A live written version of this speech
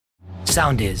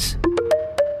Sound is.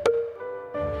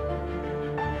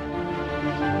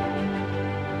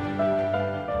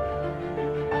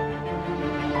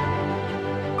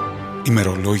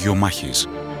 Ημερολόγιο μάχης.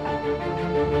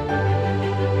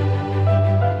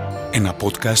 Ένα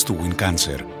podcast του Win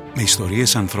Cancer με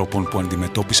ιστορίες ανθρώπων που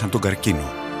αντιμετώπισαν τον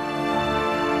καρκίνο.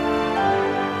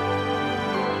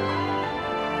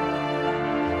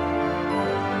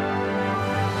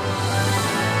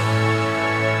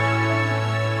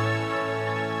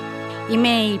 Είμαι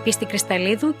η Πίστη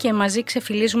Κρυσταλλίδου και μαζί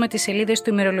ξεφυλίζουμε τις σελίδες του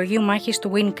ημερολογίου μάχης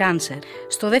του Win Cancer.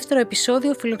 Στο δεύτερο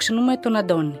επεισόδιο φιλοξενούμε τον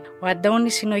Αντώνη. Ο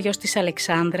Αντώνης είναι ο γιος της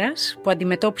Αλεξάνδρας που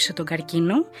αντιμετώπισε τον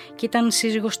καρκίνο και ήταν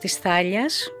σύζυγος της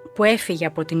Θάλειας που έφυγε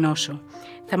από την νόσο.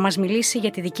 Θα μας μιλήσει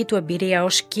για τη δική του εμπειρία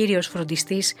ως κύριος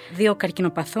φροντιστής 2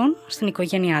 καρκινοπαθών στην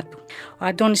οικογένειά του. Ο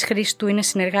Αντώνης Χρήστου είναι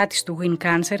συνεργάτης του Win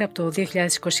Cancer από το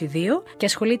 2022 και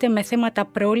ασχολείται με θέματα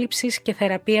πρόληψης και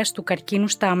θεραπείας του καρκίνου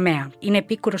στα ΑΜΕΑ. Είναι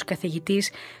επίκουρος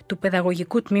καθηγητής του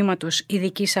Παιδαγωγικού Τμήματος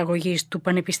Ειδικής Αγωγής του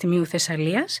Πανεπιστημίου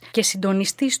Θεσσαλίας και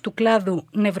συντονιστής του κλάδου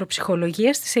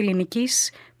νευροψυχολογίας της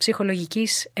Ελληνικής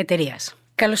Ψυχολογικής Εταιρείας.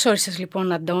 Καλώς όρισες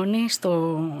λοιπόν, Αντώνη,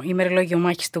 στο ημερολόγιο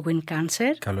μάχης του Win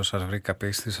Cancer. Καλώς σας βρήκα,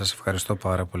 Πίστη. Σας ευχαριστώ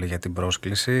πάρα πολύ για την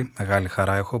πρόσκληση. Μεγάλη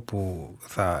χαρά έχω που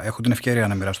θα έχω την ευκαιρία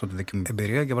να μοιραστώ τη δική μου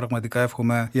εμπειρία και πραγματικά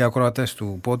εύχομαι οι ακροατές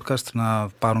του podcast να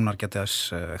πάρουν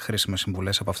αρκετές χρήσιμες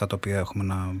συμβουλές από αυτά τα οποία έχουμε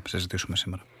να συζητήσουμε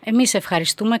σήμερα. Εμείς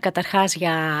ευχαριστούμε καταρχάς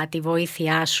για τη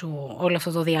βοήθειά σου όλο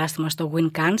αυτό το διάστημα στο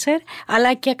Win Cancer,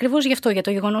 αλλά και ακριβώς γι' αυτό, για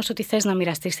το γεγονός ότι θες να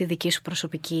μοιραστείς τη δική σου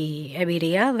προσωπική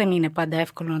εμπειρία. Δεν είναι πάντα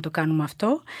εύκολο να το κάνουμε αυτό.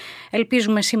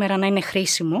 Ελπίζουμε σήμερα να είναι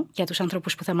χρήσιμο για τους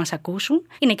ανθρώπους που θα μας ακούσουν.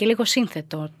 Είναι και λίγο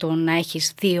σύνθετο το να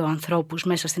έχεις 2 ανθρώπους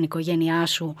μέσα στην οικογένειά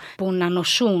σου που να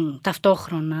νοσούν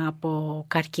ταυτόχρονα από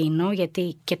καρκίνο,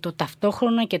 γιατί και το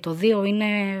ταυτόχρονα και το 2 είναι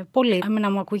πολύ.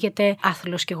 Εμένα μου ακούγεται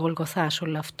άθλος και γολγοθάς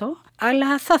όλο αυτό.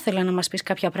 Αλλά θα ήθελα να μας πεις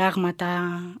κάποια πράγματα.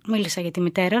 Μίλησα για τη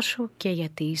μητέρα σου και για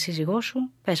τη σύζυγό σου.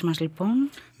 Πες μας λοιπόν.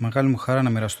 Μεγάλη μου χαρά να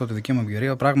μοιραστώ τη δική μου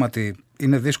εμπειρία. Πράγματι,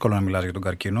 είναι δύσκολο να μιλάς για τον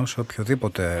καρκίνο. Σε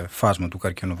οποιοδήποτε φάσμα του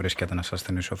καρκίνου βρίσκεται ένας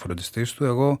ασθενής ο φροντιστής του.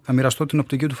 Εγώ θα μοιραστώ την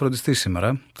οπτική του φροντιστή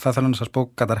σήμερα. Θα ήθελα να σας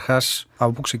πω καταρχάς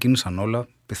από πού ξεκίνησαν όλα.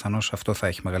 Πιθανώς αυτό θα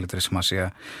έχει μεγαλύτερη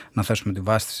σημασία να θέσουμε τη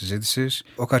βάση της συζήτησης.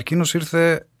 Ο καρκίνος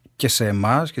ήρθε και σε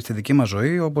εμάς και στη δική μας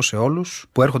ζωή, όπως σε όλους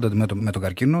που έρχονται με τον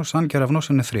καρκίνο, σαν κεραυνός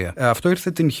σε νεφρία. Αυτό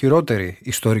ήρθε την χειρότερη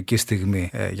ιστορική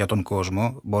στιγμή για τον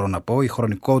κόσμο, μπορώ να πω. Η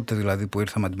χρονικότητα δηλαδή που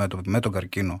ήρθαμε αντιμέτωποι με τον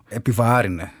καρκίνο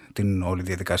επιβάρυνε την όλη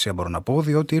διαδικασία, μπορώ να πω,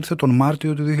 διότι ήρθε τον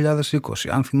Μάρτιο του 2020.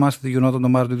 Αν θυμάστε τι γινόταν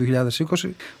τον Μάρτιο του 2020,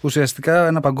 ουσιαστικά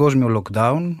ένα παγκόσμιο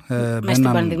lockdown.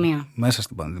 Μέσα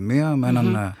στην πανδημία, με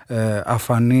έναν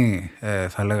αφανή,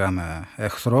 θα λέγαμε,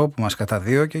 εχθρό που μας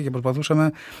καταδίωκε και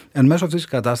προσπαθούσαμε εν μέσω αυτής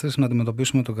της κατάστασης να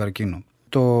αντιμετωπίσουμε τον καρκίνο.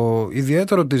 Το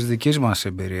ιδιαίτερο της δικής μας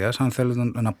εμπειρίας, αν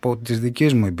θέλετε να πω της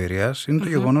δικής μου εμπειρίας, είναι το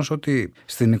γεγονός ότι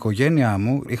στην οικογένειά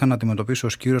μου είχα να αντιμετωπίσω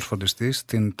ως κύριος φροντιστής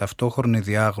την ταυτόχρονη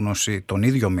διάγνωση τον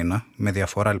ίδιο μήνα, με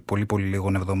διαφορά πολύ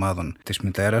λίγων εβδομάδων, της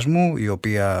μητέρας μου, η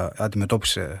οποία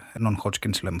αντιμετώπισε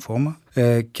non-Hodgkin's λεμφώμα,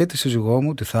 και τη σύζυγό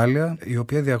μου, τη Θάλεια, η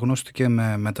οποία διαγνώστηκε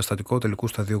με μεταστατικό τελικού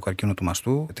σταδίου καρκίνο του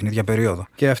μαστού την ίδια περίοδο.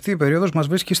 Και αυτή η περίοδος μας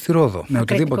βρίσκει στη Ρόδο, με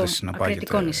οτιδήποτε συνεπάγεται.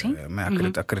 Με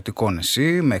ακριτικό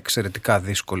νησί, με εξαιρετικά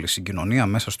δύσκολη συγκοινωνία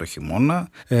μέσα στο χειμώνα,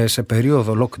 σε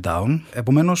περίοδο lockdown.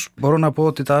 Επομένως, μπορώ να πω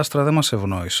ότι τα άστρα δεν μας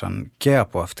ευνόησαν και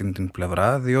από αυτήν την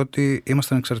πλευρά, διότι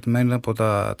ήμασταν εξαρτημένοι από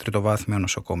τα τριτοβάθμια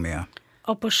νοσοκομεία.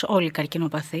 Όπως όλοι οι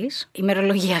καρκινοπαθείς,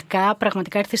 ημερολογιακά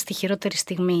πραγματικά ήρθε στη χειρότερη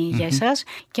στιγμή για εσάς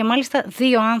και μάλιστα 2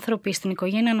 άνθρωποι στην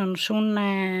οικογένεια να νοσούν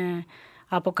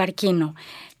από καρκίνο.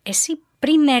 Εσύ,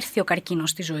 πριν έρθει ο καρκίνος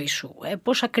στη ζωή σου,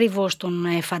 πώς ακριβώς τον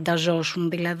φανταζόσουν,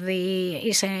 δηλαδή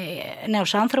είσαι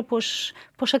νέος άνθρωπος,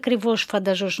 πώς ακριβώς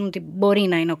φανταζόσουν ότι μπορεί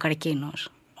να είναι ο καρκίνος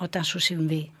όταν σου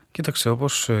συμβεί? Κοίταξε,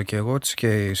 όπως και εγώ, έτσι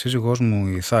και η σύζυγός μου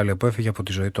η Θάλεια που έφυγε από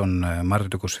τη ζωή τον Μάρτιο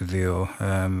του 2022,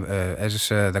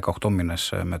 έζησε 18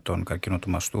 μήνες με τον καρκίνο του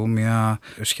μαστού, μια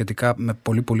σχετικά με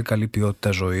πολύ καλή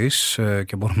ποιότητα ζωής,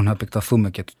 και μπορούμε να επεκταθούμε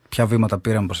και ποια βήματα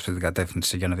πήραμε προς αυτή την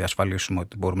κατεύθυνση για να διασφαλίσουμε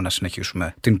ότι μπορούμε να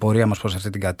συνεχίσουμε την πορεία μας προς αυτή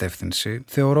την κατεύθυνση.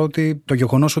 Θεωρώ ότι το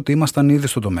γεγονός ότι ήμασταν ήδη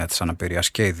στον τομέα της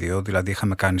αναπηρίας και οι 2, δηλαδή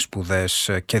είχαμε κάνει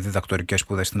σπουδές και διδακτορικές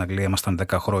σπουδές στην Αγγλία, ήμασταν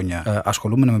 10 χρόνια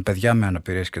ασχολούμενοι με παιδιά με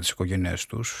αναπηρίες και τις οικογένειές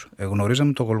τους,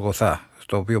 γνωρίζαμε το Γολγοθά,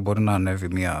 το οποίο μπορεί να ανέβει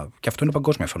και αυτό είναι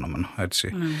παγκόσμιο φαινόμενο,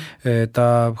 έτσι.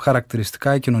 Τα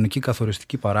χαρακτηριστικά, οι κοινωνικοί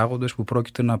καθοριστικοί παράγοντες που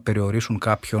πρόκειται να περιορίσουν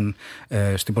κάποιον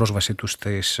στην πρόσβασή του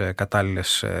στις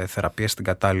κατάλληλες θεραπείες, στην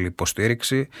κατάλληλη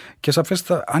υποστήριξη, και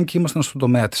σαφέστατα, αν και ήμασταν στον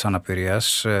τομέα της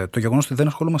αναπηρίας, το γεγονός ότι δεν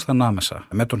ασχολούμασταν άμεσα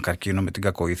με τον καρκίνο, με την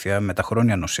κακοήθεια, με τα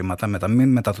χρόνια νοσήματα, με τα μη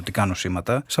μεταδοτικά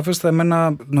νοσήματα, σαφέστατα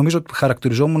εμένα νομίζω ότι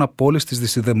χαρακτηριζόμουν από όλες τις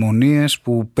δυσιδαιμονίες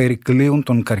που περικλείουν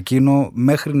τον καρκίνο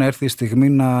μέχρι μέχρι να έρθει η στιγμή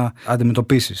να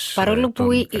αντιμετωπίσεις. Παρόλο που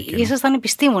ήσασταν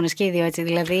επιστήμονες και οι δύο, έτσι.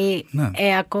 Δηλαδή, ναι.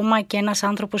 Ακόμα και ένας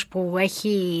άνθρωπος που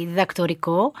έχει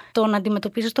διδακτορικό, τον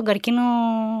αντιμετωπίζει τον καρκίνο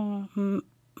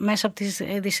μέσα από τις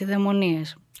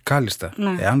δυσιδαιμονίες. Κάλλιστα.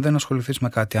 Ναι. Εάν δεν ασχοληθείς με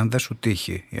κάτι, αν δεν σου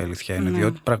τύχει, η αλήθεια είναι,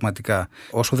 διότι πραγματικά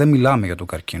όσο δεν μιλάμε για τον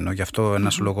καρκίνο, γι' αυτό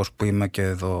ένας λόγος που είμαι και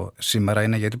εδώ σήμερα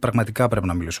είναι γιατί πραγματικά πρέπει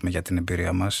να μιλήσουμε για την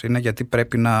εμπειρία μας, είναι γιατί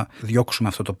πρέπει να διώξουμε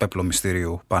αυτό το πέπλο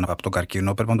μυστηρίου πάνω από τον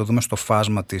καρκίνο, πρέπει να το δούμε στο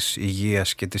φάσμα της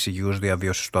υγείας και της υγιούς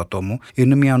διαβίωσης του ατόμου.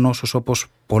 Είναι μια νόσος όπως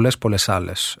πολλές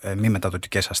άλλες μη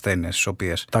μεταδοτικές ασθένειες, τις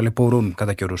οποίες ταλαιπωρούν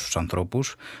κατά καιρούς τους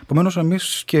ανθρώπους. Επομένως,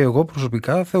 εμείς και εγώ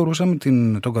προσωπικά θεωρούσαμε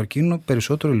τον καρκίνο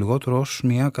περισσότερο ή λιγότερο ως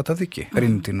μια καταδίκη.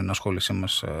 Πριν την ενασχόλησή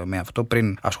μας με αυτό,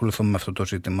 πριν ασχοληθούμε με αυτό το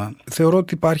ζήτημα, θεωρώ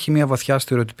ότι υπάρχει μια βαθιά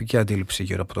στερεοτυπική αντίληψη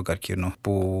γύρω από τον καρκίνο,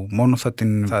 που μόνο θα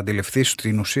αντιληφθείς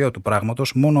την ουσία του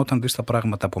πράγματος μόνο όταν δεις τα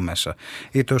πράγματα από μέσα,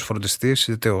 είτε ως φροντιστής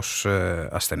είτε ως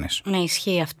ασθενής. Ναι,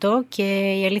 ισχύει αυτό και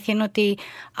η αλήθεια είναι ότι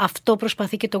αυτό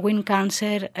προσπαθεί και το Win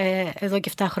Cancer εδώ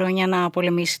και 7 χρόνια να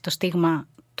πολεμήσει το στίγμα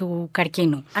του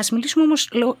καρκίνου. Ας μιλήσουμε όμως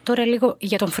τώρα λίγο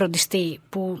για τον φροντιστή,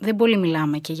 που δεν πολύ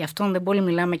μιλάμε και για αυτόν, δεν πολύ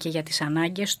μιλάμε και για τις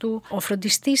ανάγκες του. Ο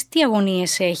φροντιστής τι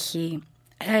αγωνίες έχει,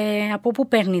 από πού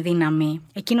παίρνει δύναμη,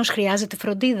 εκείνος χρειάζεται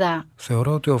φροντίδα?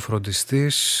 Θεωρώ ότι ο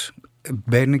φροντιστής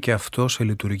μπαίνει και αυτό σε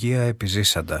λειτουργία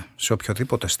επιζήσαντα, σε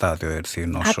οποιοδήποτε στάδιο έρθει η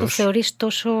νόσος. Το θεωρείς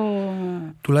τόσο...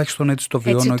 Τουλάχιστον έτσι το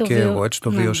βιώνω και εγώ, έτσι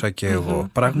το βίωσα και εγώ.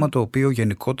 Πράγμα το οποίο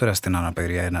γενικότερα στην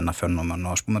αναπηρία είναι ένα φαινόμενο.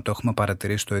 Ας πούμε, το έχουμε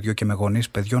παρατηρήσει το ίδιο και με γονείς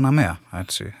παιδιών αμαία.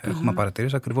 Έχουμε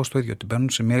παρατηρήσει ακριβώς το ίδιο, ότι μπαίνουν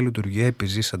σε μια λειτουργία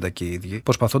επιζήσαντα και οι ίδιοι,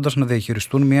 προσπαθώντας να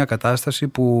διαχειριστούν μια κατάσταση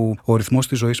που ο ρυθμός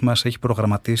της ζωής μας έχει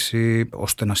προγραμματίσει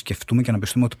ώστε να σκεφτούμε και να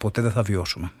πιστούμε ότι ποτέ δεν θα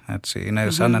βιώσουμε. Είναι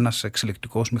σαν ένας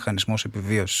εξελικτικός μηχανισμός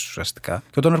επιβίωσης. Και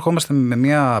όταν ερχόμαστε με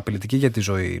μια απειλητική για τη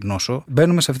ζωή νόσο,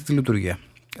 μπαίνουμε σε αυτή τη λειτουργία.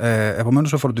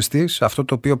 Επομένως, ο φροντιστής, αυτό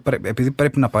το οποίο επειδή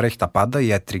πρέπει να παρέχει τα πάντα,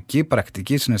 ιατρική,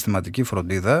 πρακτική, συναισθηματική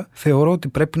φροντίδα, θεωρώ ότι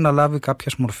πρέπει να λάβει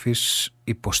κάποια μορφής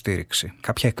υποστήριξη,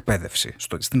 κάποια εκπαίδευση.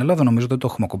 Στην Ελλάδα νομίζω δεν το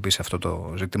έχουμε ακουμπήσει αυτό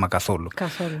το ζήτημα καθόλου.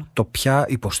 Το ποια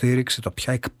υποστήριξη, το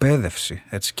ποια εκπαίδευση,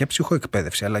 έτσι, και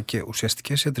ψυχοεκπαίδευση, αλλά και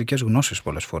ουσιαστικές ιατρικές γνώσεις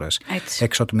πολλές φορές.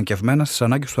 Εξατομικευμένα στις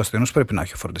ανάγκες του ασθενούς πρέπει να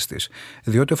έχει ο φροντιστής.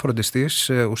 Διότι ο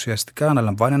φροντιστής ουσιαστικά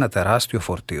αναλαμβάνει ένα τεράστιο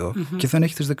φορτίο και δεν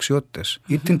έχει τις δεξιότητες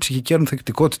ή την ψυχική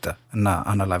ανθεκτικότητα να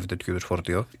αναλάβει τέτοιου είδους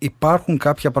φορτίο. Υπάρχουν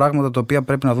κάποια πράγματα τα οποία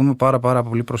πρέπει να δούμε πάρα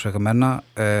πολύ προσεγμένα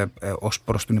ως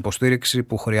προς την υποστήριξη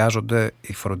που χρειάζονται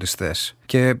οι φροντιστές.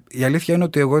 Και η αλήθεια είναι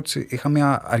ότι εγώ έτσι είχα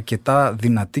μια αρκετά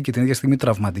δυνατή και την ίδια στιγμή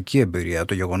τραυματική εμπειρία.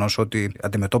 Το γεγονός ότι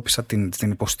αντιμετώπισα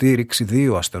την υποστήριξη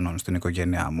 2 ασθενών στην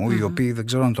οικογένειά μου, οι οποίοι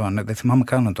δεν θυμάμαι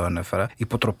καν να το ανέφερα,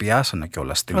 υποτροπιάσανε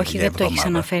κιόλας την ίδια εβδομάδα. Όχι, δεν το έχεις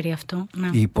αναφέρει αυτό. Ναι.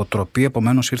 Η υποτροπή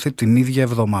επομένως ήρθε την ίδια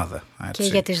εβδομάδα. Έτσι. Και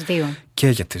για τις δύο. Και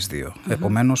για τις δύο.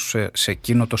 Επομένως, σε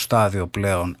εκείνο το στάδιο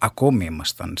πλέον, ακόμη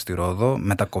ήμασταν στη Ρόδο,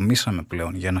 μετακομίσαμε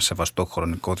πλέον για ένα σεβαστό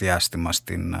χρονικό διάστημα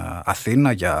στην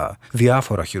Αθήνα για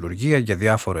διάφορα χειρουργεία, για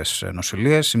διάφορες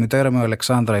νοσηλίες. Η μητέρα μου, η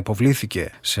Αλεξάνδρα,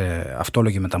 υποβλήθηκε σε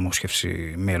αυτόλογη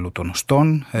μεταμόσχευση μυελού των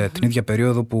οστών την ίδια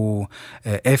περίοδο που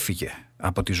έφυγε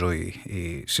από τη ζωή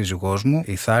η σύζυγός μου,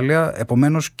 η Θάλεια.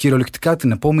 Επομένως, κυριολεκτικά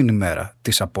την επόμενη μέρα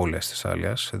της απώλειας της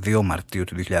Θάλειας, 2 Μαρτίου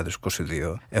του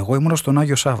 2022, εγώ ήμουν στον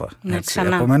Άγιο Σάββα.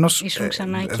 Επομένως,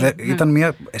 ήταν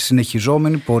μια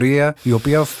συνεχιζόμενη πορεία η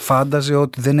οποία φάνταζε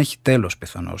ότι δεν έχει τέλος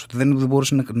πιθανώς. Ότι δεν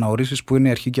μπορούσε να ορίσεις που είναι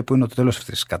η αρχή και που είναι το τέλος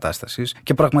αυτής της κατάστασης.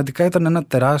 Και πραγματικά ήταν ένα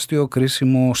τεράστιο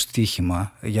κρίσιμο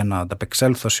στοίχημα για να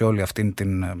ανταπεξέλθω σε όλη αυτή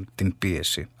την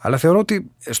πίεση. Αλλά θεωρώ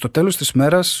ότι στο τέλος της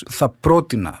μέρας θα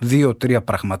πρότεινα 2-3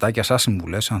 πραγματάκια σαν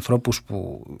συμβουλές, ανθρώπους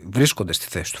που βρίσκονται στη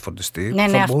θέση του φροντιστή.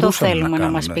 Ναι, αυτό θέλουμε να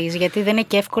μας πεις, γιατί δεν είναι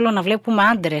και εύκολο να βλέπουμε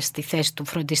άντρες στη θέση του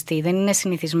φροντιστή. Δεν είναι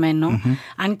συνηθισμένο,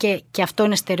 αν και αυτό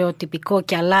είναι στερεοτυπικό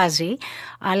και αλλάζει.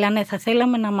 Αλλά ναι, θα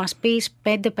θέλαμε να μας πεις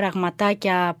 5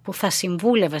 πραγματάκια που θα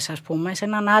συμβούλευες, ας πούμε, σε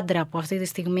έναν άντρα που αυτή τη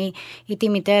στιγμή είτε η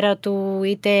μητέρα του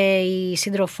είτε η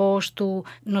σύντροφός του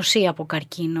νοσεί από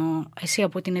καρκίνο. Εσύ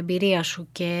από την εμπειρία σου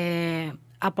και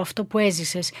από αυτό που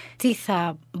έζησες, τι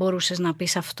θα μπορούσες να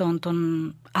πεις αυτόν τον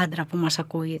άντρα που μας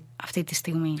ακούει αυτή τη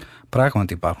στιγμή?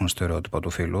 Πράγματι υπάρχουν στερεότυπα του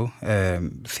φύλου.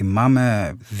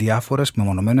 Θυμάμαι διάφορες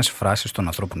μεμονωμένες φράσεις των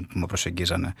ανθρώπων που με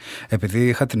προσεγγίζανε. Επειδή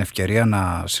είχα την ευκαιρία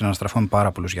να συναναστραφώ με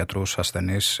πάρα πολλούς γιατρούς,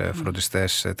 ασθενείς,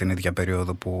 φροντιστές την ίδια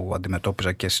περίοδο που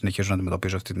αντιμετώπιζα και συνεχίζω να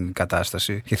αντιμετωπίζω αυτή την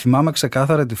κατάσταση. Και θυμάμαι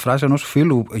ξεκάθαρα τη φράση ενός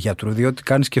φίλου γιατρού, διότι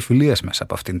κάνεις και φιλίες μέσα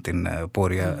από αυτήν την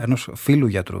πορεία. Ενός φίλου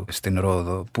γιατρού στην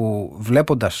Ρόδο, που βλέπω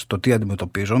βλέποντας το τι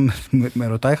αντιμετωπίζω, με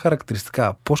ρωτάει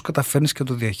χαρακτηριστικά πώς καταφέρνεις και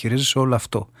το διαχειρίζεσαι όλο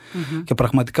αυτό. Και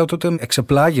πραγματικά τότε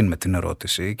εξεπλάγει με την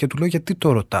ερώτηση και του λέω: γιατί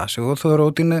το ρωτάς? Εγώ θεωρώ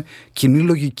ότι είναι κοινή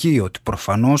λογική, ότι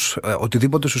προφανώς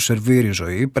οτιδήποτε σου σερβίρει η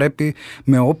ζωή πρέπει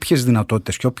με όποιες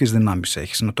δυνατότητες και όποιες δυνάμεις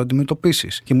έχεις να το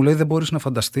αντιμετωπίσεις. Και μου λέει: δεν μπορείς να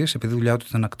φανταστείς, επειδή δουλειά του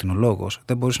ήταν ακτινολόγος,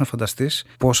 δεν μπορείς να φανταστείς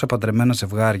πόσα παντρεμένα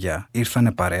ζευγάρια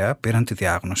ήρθανε παρέα, πήραν τη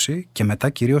διάγνωση και μετά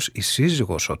κυρίως η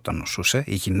σύζυγος όταν νοσούσε,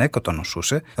 η γυναίκα όταν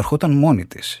νοσούσε, ερχόταν μόνη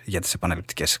της για τις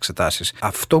επαναληπτικές εξετάσεις.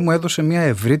 Αυτό μου έδωσε μια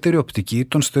ευρύτερη οπτική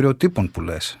των στερεοτύπων που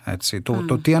λες. Έτσι.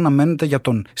 Το τι αναμένεται για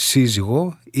τον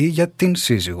σύζυγο ή για την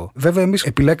σύζυγο. Βέβαια, εμείς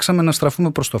επιλέξαμε να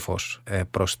στραφούμε προς το φως,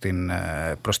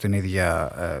 προς την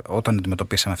ίδια, όταν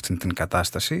αντιμετωπίσαμε αυτή την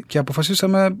κατάσταση και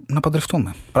αποφασίσαμε να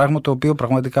παντρευτούμε. Πράγμα το οποίο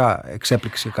πραγματικά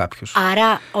εξέπληξε κάποιους.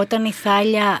 Άρα, όταν η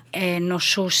Θάλεια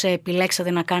νοσούσε,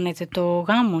 επιλέξατε να κάνετε το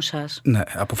γάμο σας? Ναι,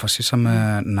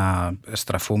 αποφασίσαμε να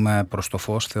στραφούμε προς το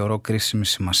φως. Θεωρώ κρίσιμη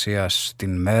σημασία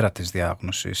την μέρα της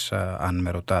διάγνωσης, αν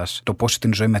με ρωτάς, το πώς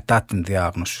την ζωή μετά την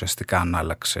διάγνωση ουσιαστικά αν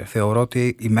άλλαξε. Θεωρώ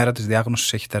ότι η μέρα της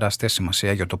διάγνωσης έχει τεράστια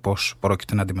σημασία για το πώς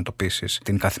πρόκειται να αντιμετωπίσεις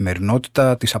την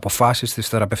καθημερινότητα, τις αποφάσεις, τις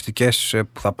θεραπευτικές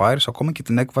που θα πάρεις, ακόμα και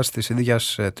την έκβαση της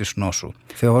ίδιας της νόσου.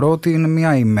 Θεωρώ ότι είναι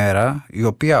μια ημέρα η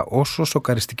οποία, όσο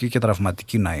σοκαριστική και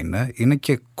τραυματική να είναι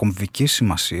και κομβικής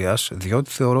σημασίας, διότι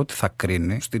θεωρώ ότι θα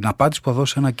κρίνει στην απάντηση που θα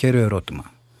δώσει ένα κέριο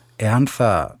ερώτημα. Εάν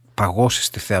θα παγώσεις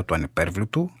στη θέα του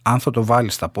ανυπέρβλητου, αν θα το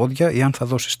βάλεις στα πόδια ή αν θα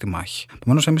δώσεις τη μάχη.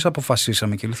 Επομένως, εμείς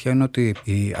αποφασίσαμε, και η αλήθεια είναι ότι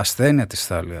η ασθένεια της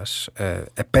Θάλειας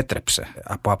επέτρεψε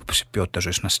από άποψη ποιότητας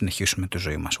ζωής να συνεχίσουμε τη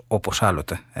ζωή μας όπως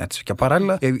άλλοτε. Έτσι. Και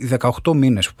παράλληλα, οι 18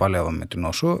 μήνες που παλεύαμε με την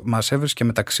νόσο μας έβρισκε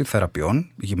μεταξύ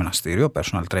θεραπείων, γυμναστήριο,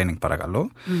 personal training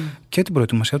παρακαλώ, και την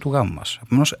προετοιμασία του γάμου μας.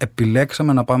 Επομένως,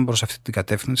 επιλέξαμε να πάμε προς αυτή την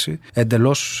κατεύθυνση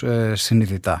εντελώς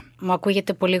συνειδητά. Μου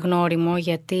ακούγεται πολύ γνώριμο,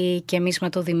 γιατί και εμείς με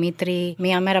τον Δημήτρη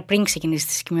μία μέρα πριν ξεκινήσει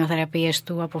τις χημειοθεραπείες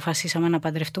του αποφασίσαμε να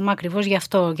παντρευτούμε ακριβώς γι'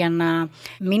 αυτό, για να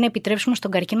μην επιτρέψουμε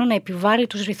στον καρκίνο να επιβάλλει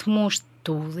τους ρυθμούς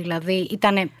του. Δηλαδή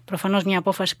ήταν προφανώς μια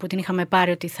απόφαση που την είχαμε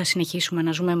πάρει ότι θα συνεχίσουμε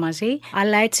να ζούμε μαζί,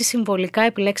 αλλά έτσι συμβολικά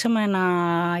επιλέξαμε να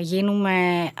γίνουμε,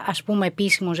 ας πούμε,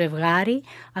 επίσημο ζευγάρι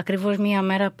ακριβώς μία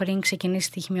μέρα πριν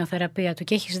ξεκινήσει τη χημειοθεραπεία του.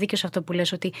 Και έχεις δίκιο σε αυτό που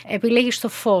λες, ότι επιλέγεις το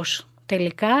φως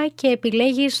τελικά και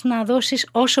επιλέγεις να δώσεις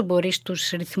όσο μπορείς τους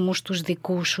ρυθμούς τους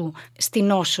δικούς σου στην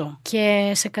νόσο,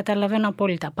 και σε καταλαβαίνω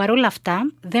απόλυτα. Παρ' όλα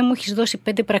αυτά, δεν μου έχεις δώσει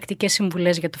 5 πρακτικές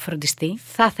συμβουλές για το φροντιστή.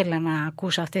 Θα ήθελα να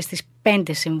ακούσω αυτές τις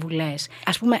 5 συμβουλές.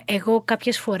 Ας πούμε, εγώ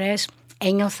κάποιες φορές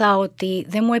ένιωθα ότι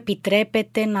δεν μου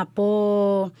επιτρέπεται να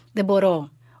πω δεν μπορώ,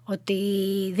 ότι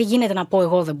δεν γίνεται να πω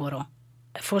εγώ δεν μπορώ,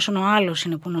 εφόσον ο άλλος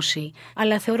είναι που νοσεί.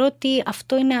 Αλλά θεωρώ ότι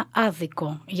αυτό είναι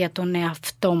άδικο για τον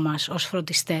εαυτό μας ως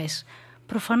φροντιστές.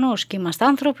 Προφανώς και είμαστε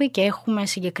άνθρωποι και έχουμε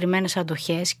συγκεκριμένες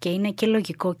αντοχές και είναι και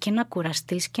λογικό και να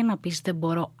κουραστείς και να πεις δεν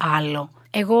μπορώ άλλο.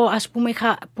 Εγώ, ας πούμε,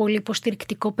 είχα πολύ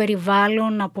υποστηρικτικό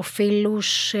περιβάλλον από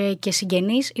φίλους και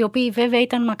συγγενείς, οι οποίοι βέβαια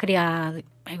ήταν μακριά.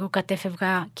 Εγώ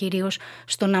κατέφευγα κυρίως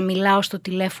στο να μιλάω στο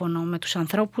τηλέφωνο με τους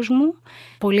ανθρώπους μου.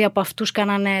 Πολλοί από αυτούς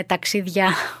κάνανε ταξίδια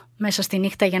μέσα στη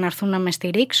νύχτα για να έρθουν να με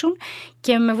στηρίξουν,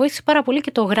 και με βοήθησε πάρα πολύ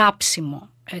και το γράψιμο.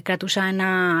 Κρατούσα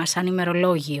ένα σαν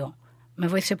ημερολόγιο. Με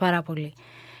βοήθησε πάρα πολύ.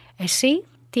 Εσύ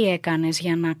τι έκανες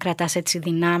για να κρατάς έτσι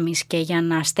δυνάμεις και για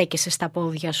να στέκεσαι στα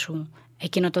πόδια σου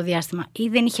εκείνο το διάστημα, ή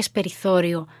δεν είχες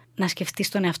περιθώριο να σκεφτείς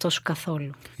τον εαυτό σου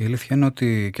καθόλου? Η αλήθεια είναι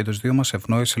ότι και τους δύο μας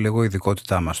ευνόησε λίγο η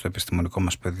ειδικότητά μας στο επιστημονικό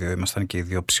μας πεδίο. Ήμασταν και οι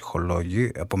δύο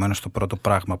ψυχολόγοι. Επομένως, το πρώτο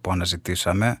πράγμα που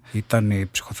αναζητήσαμε ήταν η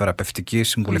ψυχοθεραπευτική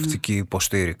συμβουλευτική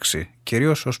υποστήριξη.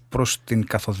 Κυρίως ως προς την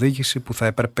καθοδήγηση που θα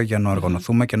έπρεπε για να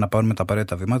οργανωθούμε και να πάρουμε τα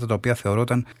απαραίτητα βήματα, τα οποία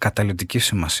θεωρούνταν καταλυτικής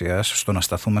σημασίας στο να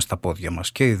σταθούμε στα πόδια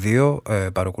μας. Και οι δύο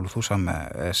παρακολουθούσαμε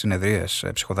συνεδρίες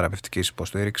ψυχοθεραπευτικής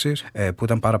υποστήριξης που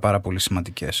ήταν πάρα πολύ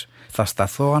σημαντικές. Θα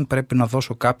σταθώ, αν πρέπει να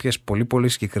δώσω κάποιες πολύ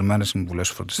συγκεκριμένες συμβουλές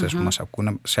στους φροντιστές που μας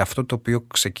ακούνε, σε αυτό το οποίο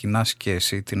ξεκινάς και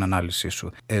εσύ την ανάλυση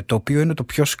σου. Το οποίο είναι το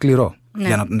πιο σκληρό.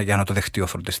 Ναι. Για να το δεχτεί ο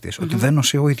φροντιστής, ότι δεν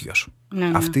νοσεί ο ίδιος.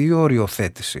 Αυτή η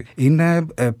οριοθέτηση είναι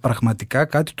πραγματικά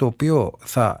κάτι το οποίο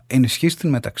θα ενισχύσει την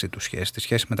μεταξύ του σχέση, τη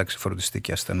σχέση μεταξύ φροντιστή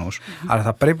και ασθενούς, αλλά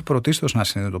θα πρέπει πρωτίστως να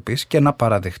συνειδητοποιήσει και να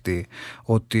παραδεχτεί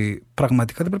ότι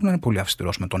πραγματικά δεν πρέπει να είναι πολύ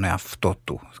αυστηρός με τον εαυτό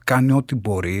του. Κάνει ό,τι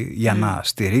μπορεί για να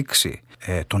στηρίξει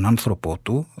τον άνθρωπό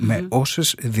του με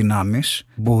όσες δυνάμεις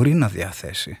μπορεί να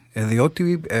διαθέσει.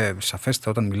 Διότι, σαφέστατα,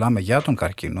 όταν μιλάμε για τον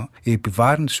καρκίνο, η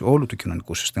επιβάρυνση όλου του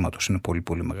κοινωνικού συστήματος είναι πολύ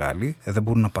πολύ μεγάλη. Δεν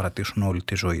μπορούν να παρατήσουν όλη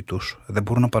τη ζωή τους, δεν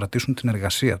μπορούν να παρατήσουν την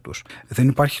εργασία τους. Δεν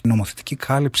υπάρχει νομοθετική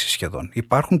κάλυψη σχεδόν.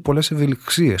 Υπάρχουν πολλές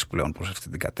ευελιξίες πλέον προς αυτή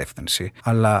την κατεύθυνση,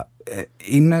 αλλά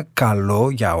είναι καλό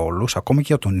για όλους, ακόμη και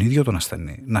για τον ίδιο τον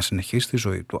ασθενή, να συνεχίσει τη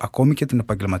ζωή του, ακόμη και την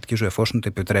επαγγελματική ζωή, εφόσον το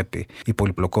επιτρέπει η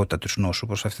πολυπλοκότητα της νόσου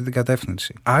προς αυτή την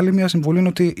κατεύθυνση. Άλλη μια συμβολή είναι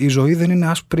ότι η ζωή δεν είναι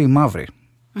άσπρη ή μαύρη.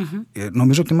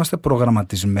 Νομίζω ότι είμαστε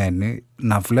προγραμματισμένοι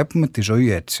να βλέπουμε τη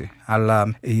ζωή έτσι.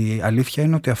 Αλλά η αλήθεια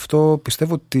είναι ότι αυτό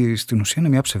πιστεύω ότι στην ουσία είναι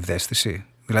μια ψευδαίσθηση.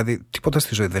 Δηλαδή, τίποτα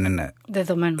στη ζωή δεν είναι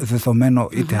δεδομένο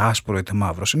είτε άσπρο είτε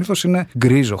μαύρο. Συνήθως είναι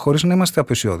γκρίζο, χωρίς να είμαστε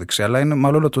απεσιόδοξοι. Αλλά είναι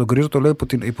μάλλον το γκρίζο το λέω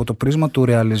υπό το πρίσμα του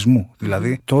ρεαλισμού.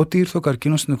 Δηλαδή, το ότι ήρθε ο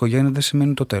καρκίνος στην οικογένεια δεν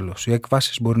σημαίνει το τέλος. Οι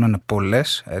εκβάσεις μπορεί να είναι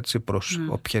πολλές, έτσι, προς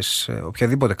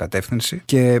οποιαδήποτε κατεύθυνση.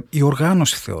 Και η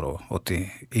οργάνωση θεωρώ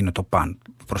ότι είναι το παν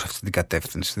προς αυτή την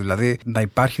κατεύθυνση. Δηλαδή, να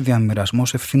υπάρχει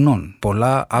διαμοιρασμός ευθυνών.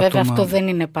 Πολλά άτομα. Βέβαια, αυτό δεν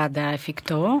είναι πάντα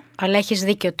εφικτό, αλλά έχεις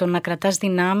δίκιο. Το να κρατάς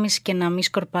δυνάμεις και να μην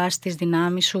σκορπάς τις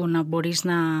δυνάμεις σου, να μπορείς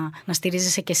να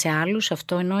στηρίζεσαι και σε άλλους,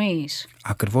 αυτό εννοείς?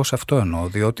 Ακριβώς αυτό εννοώ,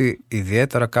 διότι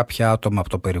ιδιαίτερα κάποια άτομα από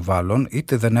το περιβάλλον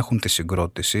είτε δεν έχουν τη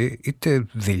συγκρότηση, είτε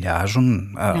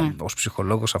δειλιάζουν. Ως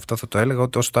ψυχολόγος αυτό θα το έλεγα,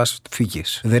 ότι ως τάση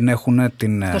φυγής. Δεν έχουν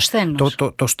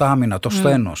το στάμινα, το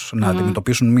σθένος να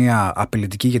αντιμετωπίσουν μια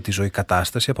απειλητική για τη ζωή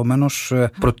κατάσταση, επομένως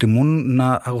προτιμούν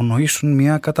να αγνοήσουν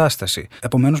μια κατάσταση.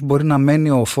 Επομένως μπορεί να μένει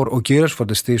ο κύριος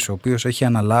φροντιστής, ο οποίος έχει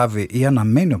αναλάβει ή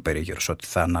αναμένει ο περίγυρος ότι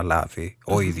θα αναλάβει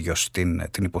ο ίδιος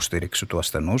την υποστήριξη του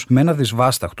ασθενούς, με ένα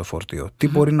δυσβάσταχτο φορτίο. Τι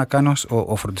μπορεί να κάνει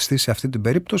ο φροντιστής σε αυτή την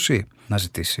περίπτωση? Να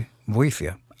ζητήσει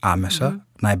βοήθεια άμεσα,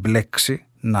 να εμπλέξει,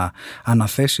 να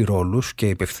αναθέσει ρόλους και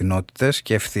υπευθυνότητες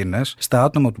και ευθύνες στα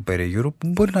άτομα του περίγυρου που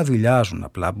μπορεί να δειλιάζουν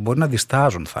απλά, που μπορεί να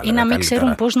διστάζουν, θα έλεγα. Ή να μην καλύτερα.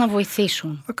 ξέρουν πώς να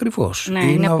βοηθήσουν. Ακριβώς. Ναι,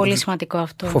 είναι πολύ σημαντικό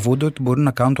αυτό. Φοβούνται ότι μπορεί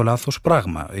να κάνουν το λάθος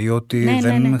πράγμα ή ότι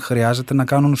δεν χρειάζεται να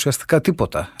κάνουν ουσιαστικά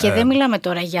τίποτα. Και δεν μιλάμε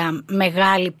τώρα για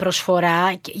μεγάλη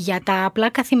προσφορά, για τα απλά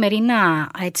καθημερινά.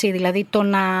 Έτσι, δηλαδή το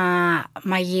να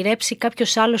μαγειρέψει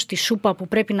κάποιος άλλος τη σούπα που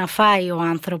πρέπει να φάει ο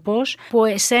άνθρωπος, που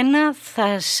εσένα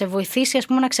θα σε βοηθήσει, ας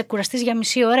πούμε, να ξεκουραστείς για μισή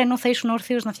ώρα, ενώ θα ήσουν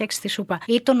όρθιος να φτιάξεις τη σούπα.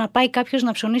 Ή το να πάει κάποιος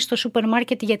να ψωνίσει στο σούπερ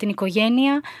μάρκετ για την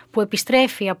οικογένεια που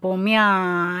επιστρέφει από μια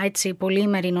έτσι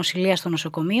πολύήμερη νοσηλεία στο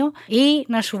νοσοκομείο, ή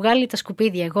να σου βγάλει τα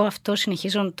σκουπίδια. Εγώ αυτό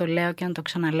συνεχίζω να το λέω και να το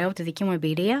ξαναλέω από τη δική μου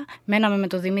εμπειρία. Μέναμε με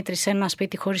τον Δημήτρη σε ένα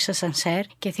σπίτι χωρίς ασανσέρ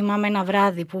και θυμάμαι ένα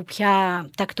βράδυ που πια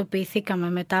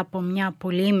τακτοποιηθήκαμε μετά από μια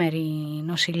πολύήμερη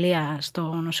νοσηλεία στο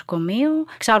νοσοκομείο.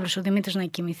 Ξάπλωσε ο Δημήτρης να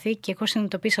κοιμηθεί και εγώ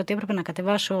συνειδητοποίησα ότι έπρεπε να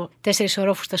κατεβάσω 4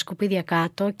 ορόφους τα σκουπίδια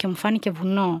κάτω και μου φάνηκε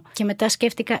βουνό. Και μετά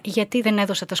σκέφτηκα γιατί δεν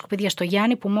έδωσα τα σκουπίδια στο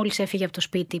Γιάννη που μόλις έφυγε από το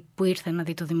σπίτι που ήρθε να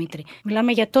δει το Δημήτρη.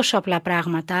 Μιλάμε για τόσο απλά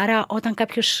πράγματα. Άρα, όταν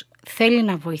κάποιος θέλει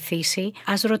να βοηθήσει,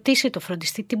 ας ρωτήσει το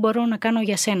φροντιστή τι μπορώ να κάνω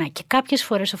για σένα. Και κάποιες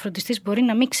φορές ο φροντιστής μπορεί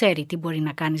να μην ξέρει τι μπορεί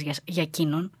να κάνεις για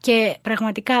εκείνον. Και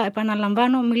πραγματικά,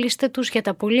 επαναλαμβάνω, μιλήστε τους για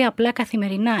τα πολύ απλά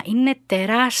καθημερινά. Είναι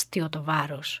τεράστιο το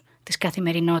βάρος της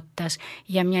καθημερινότητας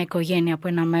για μια οικογένεια που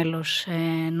ένα μέλος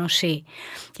νοσεί.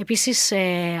 Και επίσης,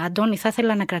 Αντώνη, θα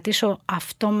ήθελα να κρατήσω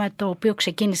αυτό με το οποίο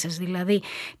ξεκίνησες, δηλαδή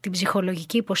την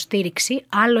ψυχολογική υποστήριξη,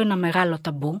 άλλο ένα μεγάλο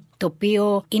ταμπού, το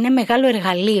οποίο είναι μεγάλο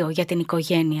εργαλείο για την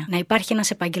οικογένεια. Να υπάρχει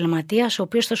ένας επαγγελματίας ο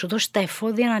οποίος θα σου δώσει τα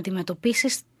εφόδια να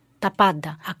αντιμετωπίσεις τα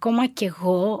πάντα. Ακόμα και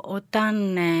εγώ,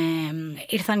 όταν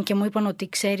ήρθαν και μου είπαν ότι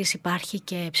ξέρεις υπάρχει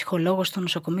και ψυχολόγος στο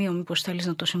νοσοκομείο, μήπως θέλεις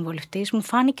να το συμβολευτείς, μου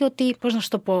φάνηκε ότι, πώς να σου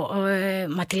το πω,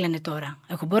 μα τι λένε τώρα,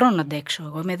 εγώ μπορώ να αντέξω,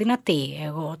 εγώ είμαι δυνατή,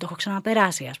 εγώ το έχω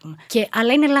ξαναπεράσει, ας πούμε.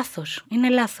 Αλλά είναι λάθος, είναι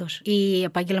λάθος. Η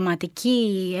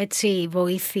επαγγελματική έτσι,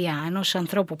 βοήθεια ενός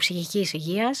ανθρώπου ψυχικής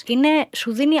υγείας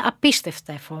σου δίνει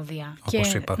απίστευτα εφόδια.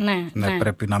 Όπως είπα,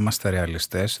 πρέπει να είμαστε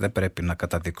ρεαλιστές, δεν πρέπει να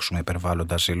καταδείξουμε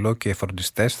υπερβάλλοντα ζήλο και οι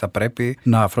φροντιστές θα πρέπει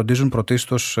να φροντίζουν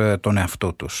πρωτίστως τον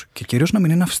εαυτό τους. Και κυρίως να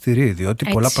μην είναι αυστηροί, διότι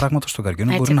πολλά πράγματα στον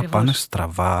καρκίνο μπορεί να πάνε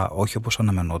στραβά, όχι όπως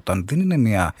αναμενόταν. Δεν είναι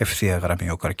μια ευθεία γραμμή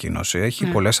ο καρκίνος. Έχει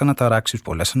πολλές αναταράξεις,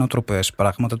 πολλές ανατροπές,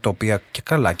 πράγματα τα οποία και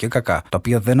καλά και κακά, τα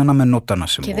οποία δεν αναμενόταν να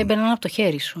συμβούν. Και δεν περνάνε από το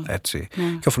χέρι σου. Έτσι.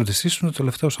 Και ο φροντιστής είναι ο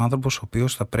τελευταίος άνθρωπος ο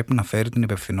οποίος θα πρέπει να φέρει την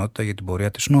υπευθυνότητα για την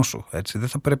πορεία της νόσου. Έτσι. Δεν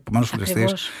θα πρέπει ο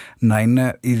φροντιστής να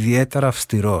είναι ιδιαίτερα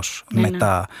αυστηρός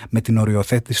με την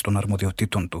οριοθέτηση των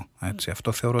αρμοδιοτήτων του. Έτσι.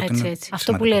 Αυτό θεωρώ ότι είναι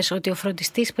αυτό που λες, ότι ο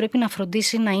φροντιστής πρέπει να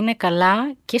φροντίσει να είναι καλά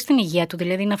και στην υγεία του,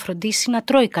 δηλαδή να φροντίσει να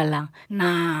τρώει καλά,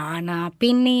 να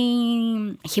πίνει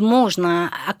χυμούς,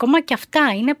 ακόμα και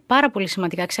αυτά είναι πάρα πολύ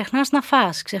σημαντικά. Ξεχνάς να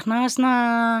φας, ξεχνάς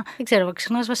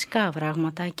βασικά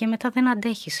πράγματα και μετά δεν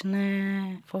αντέχεις, είναι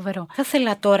φοβερό. Θα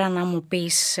ήθελα τώρα να μου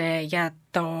πεις για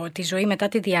τη ζωή μετά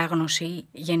τη διάγνωση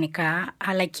γενικά,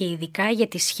 αλλά και ειδικά για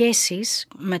τις σχέσεις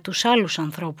με τους άλλους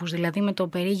ανθρώπους, δηλαδή με το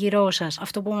περίγυρό σας.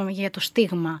 Αυτό που είπαμε για το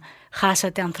στίγμα.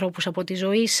 Χάσατε ανθρώπους από τη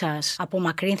ζωή σας,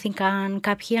 απομακρύνθηκαν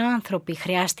κάποιοι άνθρωποι,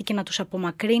 χρειάστηκε να τους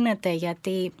απομακρύνετε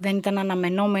γιατί δεν ήταν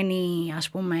αναμενόμενη, ας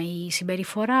πούμε, η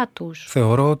συμπεριφορά τους.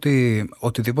 Θεωρώ ότι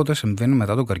οτιδήποτε συμβαίνει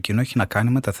μετά τον καρκίνο έχει να κάνει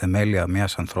με τα θεμέλια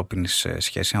μιας ανθρώπινης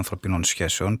σχέσης, ανθρωπίνων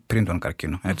σχέσεων πριν τον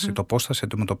καρκίνο. Έτσι, το πώς θα σε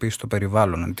αντιμετωπίσει το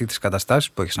περιβάλλον, τις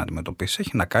καταστάσεις που έχεις να αντιμετωπίσεις,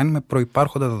 έχει να κάνει με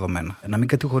προϋπάρχοντα δεδομένα. Να μην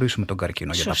κατηγορήσουμε τον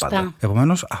καρκίνο για τα πάντα.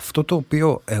 Επομένως, αυτό το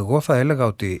οποίο εγώ θα έλεγα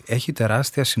ότι έχει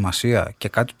τεράστια σημασία και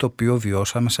κάτι το οποίο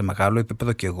βιώσαμε σε μεγάλο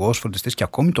επίπεδο και εγώ ως φροντιστής και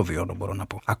ακόμη το βιώνω, μπορώ να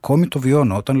πω. Ακόμη το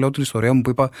βιώνω όταν λέω την ιστορία μου που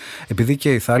είπα, επειδή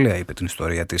και η Θάλεια είπε την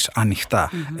ιστορία της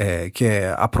ανοιχτά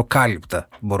και απροκάλυπτα,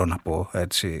 μπορώ να πω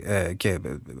έτσι, και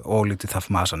όλοι τη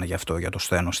θαυμάζανε γι' αυτό, για το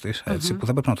σθένος της, έτσι, που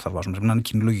δεν πρέπει να το θαυμάζουμε, πρέπει να είναι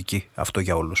κοινή λογική αυτό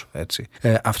για όλους. Έτσι.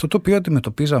 Αυτό το οποίο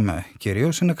αντιμετωπίζαμε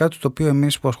κυρίως είναι κάτι το οποίο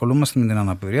εμείς που ασχολούμαστε με την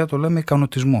αναπηρία το λέμε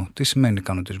ικανοτισμό. Τι σημαίνει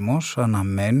ικανοτισμός?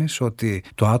 Αναμένεις ότι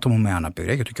το άτομο με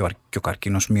αναπηρία, γιατί και ο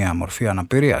καρκίνος μία μορφή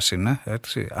αναπηρίας είναι,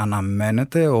 έτσι,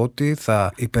 αναμένεται ότι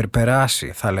θα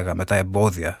υπερπεράσει, θα έλεγαμε, τα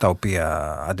εμπόδια τα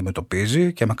οποία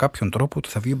αντιμετωπίζει και με κάποιον τρόπο ότι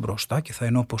θα βγει μπροστά και θα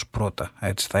είναι όπως πρώτα.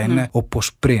 Έτσι, θα είναι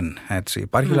όπως πριν. Έτσι.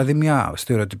 Υπάρχει δηλαδή μια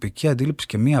στερεοτυπική αντίληψη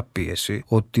και μια πίεση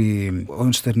ότι ο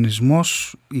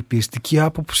ενστερνισμός, η πιεστική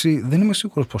άποψη, δεν είμαι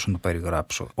σίγουρος πώς να το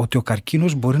περιγράψω. Ότι ο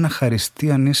καρκίνος μπορεί να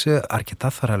χαριστεί αν είσαι αρκετά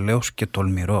θαραλέος και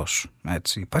τολμηρός.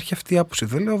 Έτσι. Υπάρχει αυτή η άποψη.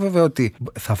 Δεν λέω βέβαια ότι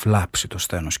θα βλάψει το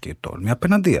σθένος και η τόλμη.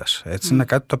 Απέναντίας. Έτσι. Είναι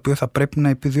κάτι το οποίο θα πρέπει να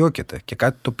επιδιώκεται και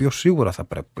κάτι το οποίο σίγουρα θα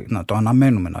πρέπει να το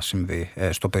αναμένουμε να συμβεί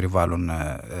στο περιβάλλον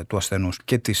του ασθενούς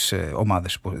και τις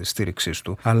ομάδες στήριξής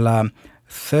του. Αλλά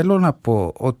θέλω να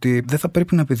πω ότι δεν θα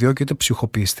πρέπει να επιδιώκεται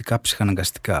ψυχοποιηστικά,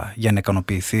 ψυχαναγκαστικά για να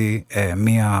ικανοποιηθεί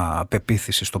μία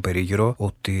πεποίθηση στο περίγυρο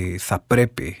ότι θα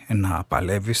πρέπει να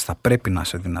παλεύεις, θα πρέπει να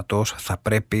είσαι δυνατός, θα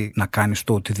πρέπει να κάνεις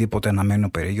το οτιδήποτε αναμένει ο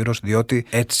περίγυρος, διότι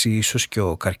έτσι ίσως και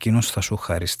ο καρκίνος θα σου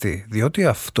χαριστεί. Διότι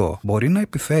αυτό μπορεί να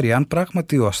επιφέρει, αν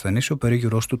πράγματι ο ασθενής ή ο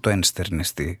περίγυρος του το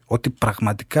ενστερνιστεί, ότι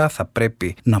πραγματικά θα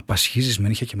πρέπει να πασχίζεις με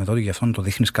νύχια και με δόντια, γι' αυτό να το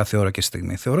δείχνεις κάθε ώρα και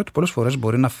στιγμή. Θεωρώ ότι πολλές φορές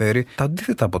μπορεί να φέρει τα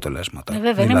αντίθετα αποτελέσματα.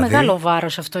 Βέβαια, είναι μεγάλο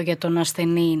βάρος αυτό για τον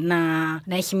ασθενή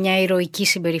να έχει μια ηρωική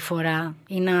συμπεριφορά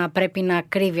ή να πρέπει να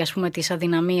κρύβει, ας πούμε, τις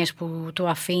αδυναμίες που του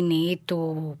αφήνει ή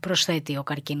του προσθέτει ο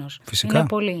καρκίνος. Φυσικά.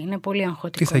 Είναι πολύ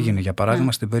αγχωτικό. Τι θα γίνει, για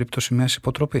παράδειγμα, στην περίπτωση μιας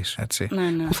υποτροπής?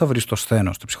 Πού θα βρεις το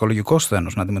σθένος, το ψυχολογικό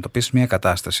σθένος να αντιμετωπίσεις μια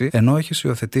κατάσταση, ενώ έχεις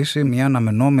υιοθετήσει μια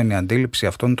αναμενόμενη αντίληψη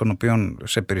αυτών των οποίων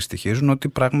σε περιστοιχίζουν ότι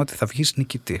πράγματι θα βγεις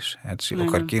νικητής.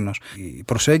 Ο καρκίνος, η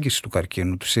προσέγγιση του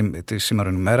καρκίνου τη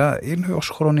σήμερον ημέρα είναι ως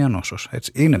χρόνια νόσος.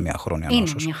 Είναι μια χρόνια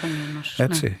νόσος.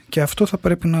 Έτσι. Και αυτό θα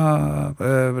πρέπει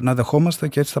να δεχόμαστε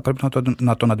και έτσι θα πρέπει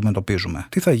να τον αντιμετωπίζουμε.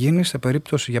 Τι θα γίνει σε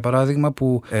περίπτωση, για παράδειγμα,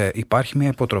 που υπάρχει μια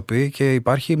υποτροπή και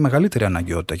υπάρχει μεγαλύτερη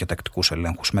αναγκαιότητα για τακτικούς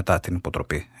ελέγχους μετά την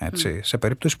υποτροπή. Έτσι. Σε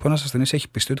περίπτωση που ένας ασθενής έχει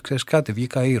πιστεί ότι ξέρεις κάτι,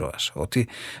 βγήκα ήρωας, ότι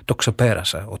το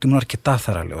ξεπέρασα, ότι ήμουν αρκετά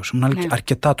θαραλέος, ήμουν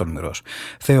αρκετά τολμηρός.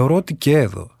 Θεωρώ ότι και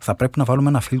εδώ θα πρέπει να βάλουμε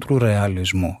ένα φίλτρο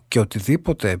ρεαλισμού και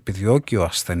οτιδήποτε επιδιώκει ο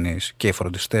ασθενής και οι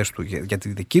φροντιστές του για τη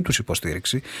δική τους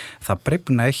υποστήριξη θα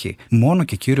πρέπει να έχει μόνο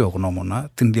και κύριο γνώμονα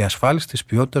την διασφάλιση της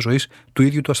ποιότητας ζωής του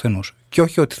ίδιου του ασθενούς. Και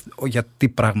όχι για τι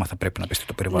πράγμα θα πρέπει να πιστεί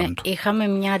το περιβάλλον του. Είχαμε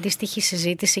μια αντίστοιχη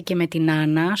συζήτηση και με την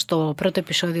Άννα στο πρώτο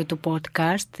επεισόδιο του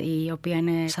podcast, η οποία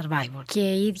είναι survivor. Και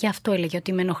η ίδια αυτό έλεγε,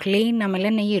 ότι με ενοχλεί να με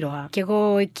λένε ήρωα. Και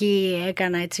εγώ εκεί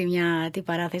έκανα έτσι μια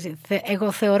παράθεση.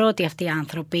 Εγώ θεωρώ ότι αυτοί οι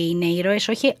άνθρωποι είναι ήρωες,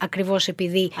 όχι ακριβώς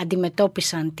επειδή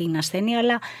αντιμετώπισαν την ασθένεια,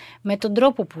 αλλά με τον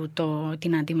τρόπο που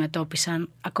την αντιμετώπισαν.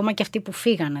 Ακόμα και αυτοί που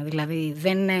φύγανε. Δηλαδή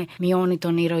δεν μειώνει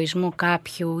τον ηρωισμό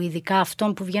κάποιου, ειδικά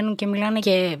αυτών που βγαίνουν και μιλάνε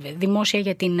και δημόσια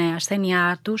για την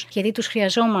ασθένειά τους, γιατί τους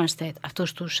χρειαζόμαστε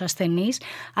αυτούς τους ασθενείς,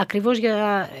 ακριβώς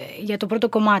για το πρώτο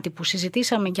κομμάτι που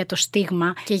συζητήσαμε, για το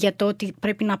στίγμα και για το ότι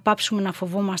πρέπει να πάψουμε να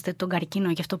φοβόμαστε τον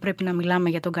καρκίνο, γι' αυτό πρέπει να μιλάμε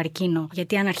για τον καρκίνο.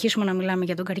 Γιατί αν αρχίσουμε να μιλάμε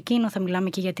για τον καρκίνο, θα μιλάμε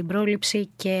και για την πρόληψη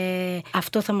και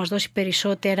αυτό θα μας δώσει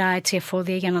περισσότερα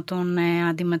εφόδια για να τον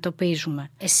αντιμετωπίζουμε.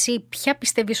 Εσύ, ποια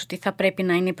πιστεύεις ότι θα πρέπει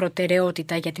να είναι η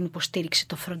προτεραιότητα για την υποστήριξη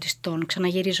των φροντιστών?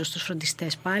 Ξαναγυρίζω στους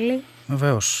φροντιστές πάλι.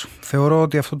 Βεβαίως. Θεωρώ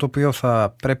ότι αυτό το οποίο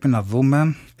θα πρέπει να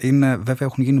δούμε είναι, βέβαια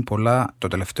έχουν γίνει πολλά το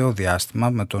τελευταίο διάστημα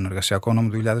με τον εργασιακό νόμο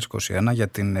του 2021 για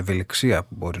την ευελιξία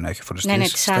που μπορεί να έχει ο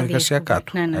φροντιστής στα εργασιακά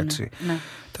του.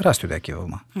 Τεράστιο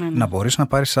διακύβευμα. Να μπορείς να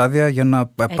πάρεις άδεια για να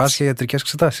πας για ιατρικές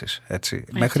εξετάσεις.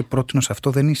 Μέχρι πρότινος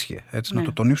αυτό δεν ίσχυε. Να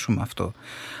το τονίσουμε αυτό.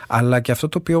 Αλλά και αυτό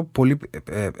το οποίο πολύ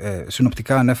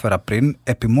συνοπτικά ανέφερα πριν,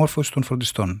 επιμόρφωση των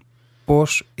φροντιστών.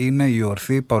 πώς είναι η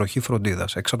ορθή παροχή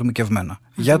φροντίδας, εξατομικευμένα,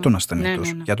 για τον ασθενή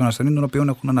τους, για τον ασθενή τον οποίο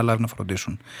έχουν αναλάβει να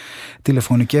φροντίσουν.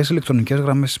 Τηλεφωνικές, ηλεκτρονικές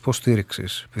γραμμές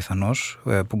υποστήριξης, πιθανώς,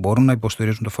 που μπορούν να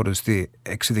υποστηρίζουν το φροντιστή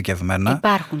εξειδικευμένα.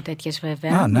 Υπάρχουν τέτοιες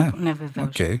βέβαια. Ναι, βεβαίως.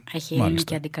 Okay. Έχει η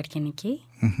ελληνική αντικαρκινική.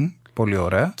 Πολύ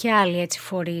ωραία. Και άλλοι έτσι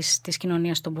φορείς της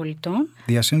κοινωνίας των πολιτών.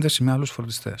 Διασύνδεση με άλλους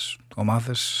φροντιστές.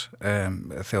 Ομάδες,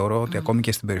 θεωρώ ότι ακόμη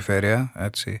και στην περιφέρεια,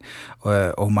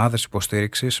 ομάδες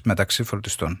υποστήριξης μεταξύ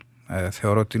φροντιστών.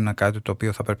 Θεωρώ ότι είναι κάτι το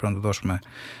οποίο θα πρέπει να του δώσουμε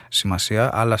σημασία,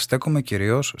 αλλά στέκομαι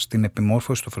κυρίως στην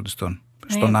επιμόρφωση των φροντιστών.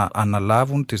 Στο να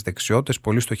αναλάβουν τις δεξιότητες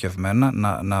πολύ στοχευμένα,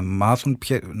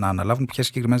 να αναλάβουν ποιες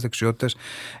συγκεκριμένες δεξιότητες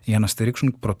για να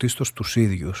στηρίξουν πρωτίστως τους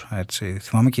ίδιους. Έτσι.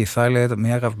 Θυμάμαι και η Θάλεια,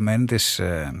 μια αγαπημένη της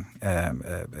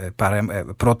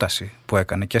πρόταση που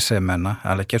έκανε και σε εμένα,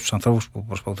 αλλά και στους ανθρώπους που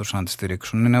προσπαθούσαν να τη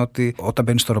στηρίξουν, είναι ότι όταν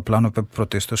μπαίνεις στο αεροπλάνο πρέπει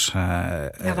πρωτίστως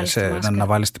να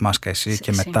βάλεις τη μάσκα εσύ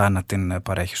και μετά να την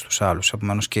παρέχεις στους άλλους.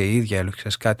 Επομένως και η ίδια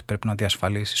έλεγξες κάτι, πρέπει να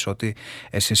διασφαλίσεις ότι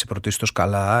εσύ είσαι πρωτίστως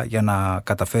καλά για να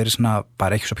καταφέρεις να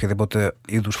παρέχεις οποιαδήποτε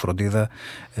είδους φροντίδα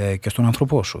και στον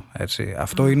άνθρωπό σου. Έτσι.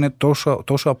 Αυτό είναι τόσο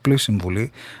απλή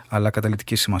συμβουλή, αλλά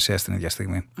καταλυτική σημασία στην ίδια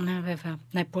στιγμή. Ναι, βέβαια.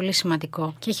 Ναι, πολύ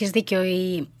σημαντικό. Και έχεις δίκιο,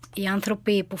 οι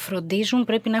άνθρωποι που φροντίζουν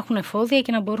πρέπει να έχουν εφόδια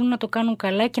και να μπορούν να το κάνουν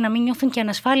καλά και να μην νιώθουν και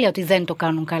ανασφάλεια ότι δεν το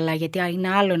κάνουν καλά, γιατί είναι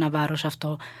άλλο ένα βάρος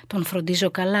αυτό. Τον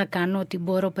φροντίζω καλά, κάνω ότι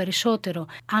μπορώ περισσότερο.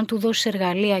 Αν του δώσεις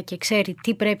εργαλεία και ξέρει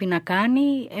τι πρέπει να κάνει,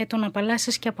 τον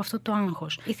απαλλάσσεις και από αυτό το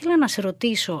άγχος. Ήθελα να σε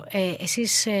ρωτήσω,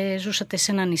 εσείς ζούσατε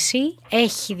σε ένα νησί,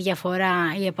 έχει διαφορά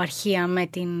η επαρχία με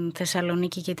την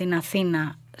Θεσσαλονίκη και την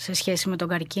Αθήνα σε σχέση με τον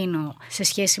καρκίνο, σε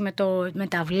σχέση με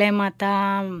τα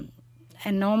βλέμματα,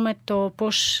 ενώ με το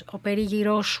πώς ο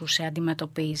περίγυρός σου σε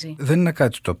αντιμετωπίζει? Δεν είναι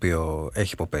κάτι το οποίο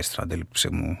έχει υποπέσει στην αντίληψή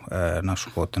μου, να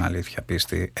σου πω την αλήθεια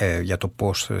πίστη, για το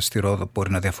πώς στη Ρόδο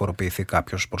μπορεί να διαφοροποιηθεί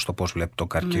κάποιος προς το πώς βλέπει το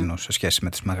καρκίνο σε σχέση με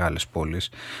τις μεγάλες πόλεις.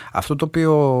 Αυτό το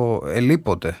οποίο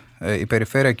ελείπονται η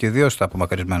περιφέρεια και ιδίως στα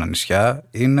απομακρυσμένα νησιά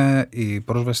είναι η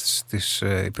πρόσβαση στις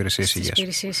υπηρεσίες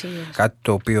υγείας. Κάτι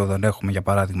το οποίο δεν έχουμε, για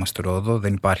παράδειγμα, στη Ρόδο,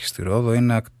 δεν υπάρχει στη Ρόδο,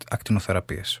 είναι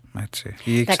ακτινοθεραπείες.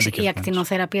 Οι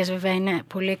ακτινοθεραπείες βέβαια είναι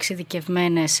πολύ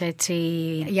εξειδικευμένες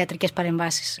ιατρικές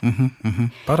παρεμβάσεις.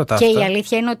 Και η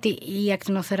αλήθεια είναι ότι οι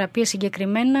ακτινοθεραπείες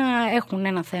συγκεκριμένα έχουν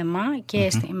ένα θέμα και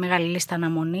στη μεγάλη λίστα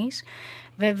αναμονής.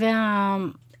 Βέβαια,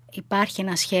 υπάρχει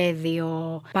ένα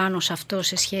σχέδιο πάνω σε αυτό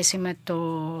σε σχέση με το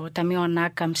Ταμείο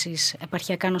Ανάκαμψης.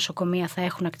 Επαρχιακά νοσοκομεία θα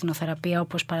έχουν ακτινοθεραπεία,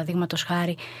 όπως παραδείγματος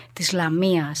χάρη της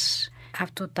Λαμίας.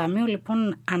 Από το Ταμείο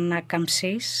λοιπόν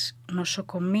Ανάκαμψης,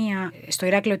 νοσοκομεία στο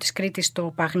Ηράκλειο της Κρήτης,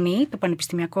 το Παγνί, το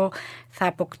Πανεπιστημιακό, θα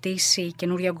αποκτήσει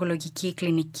καινούργια ογκολογική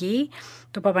κλινική.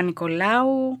 Το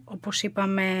Παπα-Νικολάου, όπως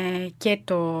είπαμε, και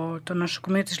το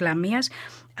νοσοκομείο της Λαμίας.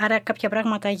 Άρα κάποια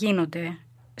πράγματα γίνονται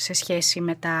σε σχέση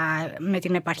με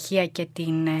την επαρχία και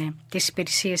τις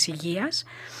υπηρεσίες υγείας.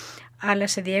 Αλλά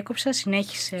σε διέκοψα,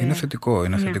 συνέχισε. Είναι θετικό,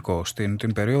 θετικό.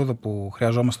 Στην περίοδο που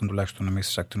χρειαζόμασταν τουλάχιστον εμείς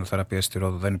τις ακτινοθεραπείες στη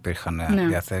Ρόδο δεν υπήρχαν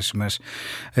διαθέσιμες.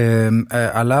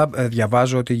 Αλλά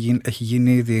διαβάζω ότι έχει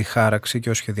γίνει ήδη χάραξη και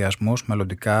ο σχεδιασμός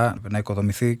μελλοντικά να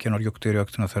οικοδομηθεί καινούριο κτίριο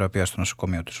ακτινοθεραπείας στο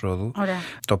νοσοκομείο της Ρόδου. Ωραία.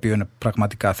 Το οποίο είναι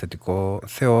πραγματικά θετικό.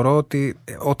 Θεωρώ ότι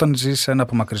όταν ζεις σε ένα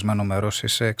απομακρυσμένο μέρος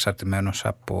είσαι εξαρτημένος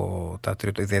από τα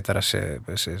τρίτα, ιδιαίτερα σε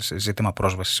ζήτημα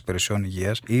πρόσβασης υπηρεσιών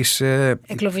υγείας. Είσαι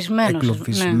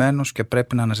εγκλωβισμένος και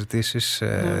πρέπει να αναζητήσεις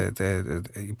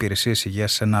υπηρεσίες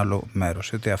υγείας σε ένα άλλο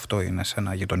μέρος. Είτε αυτό είναι σε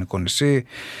ένα γειτονικό νησί,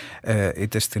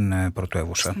 είτε στην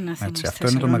πρωτεύουσα. Αυτό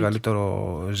είναι το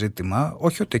μεγαλύτερο ζήτημα.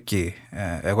 Όχι ότι εκεί.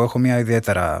 Εγώ έχω μια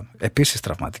ιδιαίτερα επίσης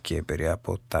τραυματική εμπειρία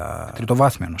από τα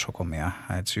τριτοβάθμια νοσοκομεία,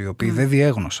 οι οποίοι δεν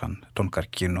διέγνωσαν τον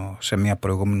καρκίνο σε μια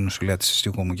προηγούμενη νοσηλεία της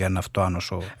σύζυγου μου για ένα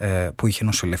αυτοάνωσο που είχε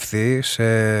νοσηλευθεί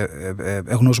σε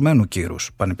εγνωσμένου κύρους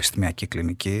πανεπιστημιακή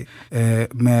κλινική,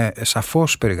 με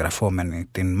σαφώς περιγραφόμενη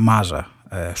την μάζα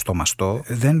στο μαστό,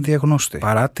 δεν διαγνώστη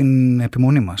παρά την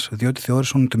επιμονή μας. Διότι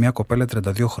θεώρησαν ότι μια κοπέλα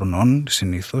 32 χρονών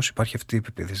συνήθως υπάρχει αυτή η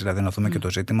επιπίθηση. Δηλαδή, να δούμε και το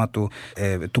ζήτημα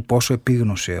του πόσο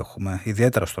επίγνωση έχουμε,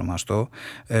 ιδιαίτερα στο μαστό,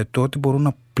 το ότι μπορούν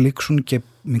να πλήξουν και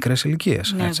μικρές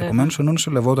ηλικίες. Επομένως, ενώ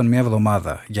νοσηλευόταν μια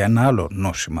εβδομάδα για ένα άλλο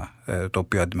νόσημα, το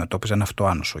οποίο αντιμετώπιζε ένα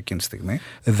αυτοάνωσο εκείνη τη στιγμή,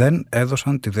 δεν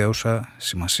έδωσαν τη δέουσα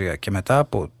σημασία. Και μετά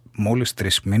από μόλις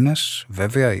 3 μήνες,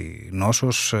 βέβαια, η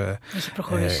νόσος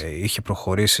είχε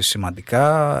προχωρήσει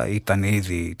σημαντικά, ήταν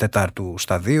ήδη 4ου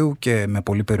σταδίου και με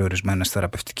πολύ περιορισμένες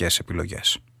θεραπευτικές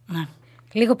επιλογές. Ναι.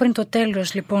 Λίγο πριν το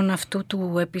τέλος λοιπόν αυτού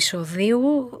του επεισοδίου,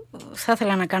 θα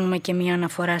ήθελα να κάνουμε και μια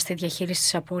αναφορά στη διαχείριση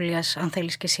της απώλειας, αν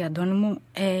θέλεις και εσύ, Αντώνη μου,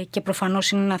 και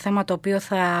προφανώς είναι ένα θέμα το οποίο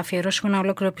θα αφιερώσουμε ένα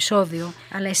ολόκληρο επεισόδιο.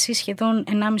 Αλλά εσύ σχεδόν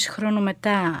 1,5 χρόνο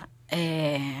μετά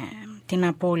την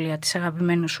απώλεια της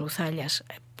αγαπημένου σου Θάλειας,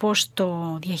 πώς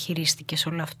το διαχειρίστηκες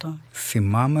όλο αυτό?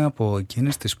 Θυμάμαι από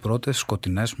εκείνες τις πρώτες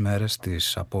σκοτεινές μέρες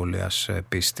της απώλειας,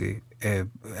 πίστη,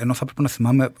 ενώ θα πρέπει να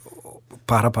θυμάμαι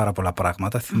πάρα πολλά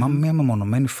πράγματα. Θυμάμαι μια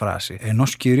μεμονωμένη φράση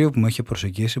ενός κυρίου που μου είχε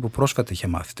προσεγγίσει, που πρόσφατα είχε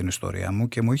μάθει την ιστορία μου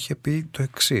και μου είχε πει το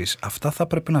εξής: αυτά θα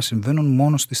πρέπει να συμβαίνουν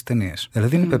μόνο στις ταινίες.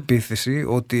 Δηλαδή είναι η πεποίθηση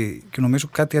ότι, και νομίζω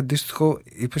κάτι αντίστοιχο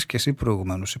είπες και εσύ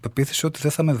προηγουμένως, η πεποίθηση ότι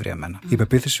δεν θα με βρει εμένα. Η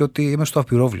πεποίθηση ότι είμαι στο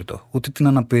απειρόβλητο. Ούτε την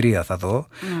αναπηρία θα δω,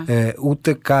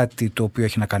 ούτε κάτι το οποίο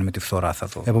έχει να κάνει με τη φθορά θα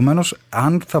δω. Επομένως,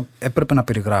 αν θα έπρεπε να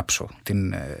περιγράψω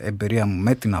την εμπειρία μου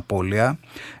με την απώλεια,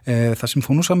 θα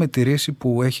συμφωνούσα με τη ρίση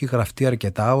που έχει γραφτεί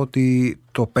αρκετά, ότι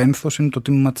το πένθος είναι το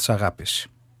τίμημα της αγάπης.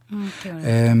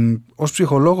 Ως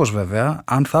ψυχολόγος, βέβαια,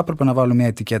 αν θα έπρεπε να βάλω μια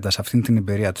ετικέτα σε αυτήν την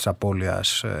εμπειρία της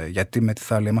απώλειας, γιατί με τη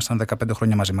Θάλεια ήμασταν 15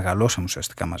 χρόνια μαζί, μεγαλώσαμε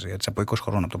ουσιαστικά μαζί, έτσι, από 20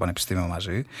 χρόνια από το πανεπιστήμιο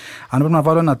μαζί. Αν έπρεπε να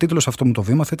βάλω ένα τίτλο σε αυτό μου το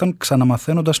βήμα, θα ήταν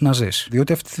 «Ξαναμαθαίνοντας να ζεις».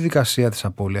 Διότι αυτή τη δικασία της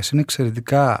απώλειας είναι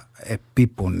εξαιρετικά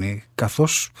επίπονη,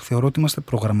 καθώς θεωρώ ότι είμαστε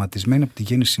προγραμματισμένοι από τη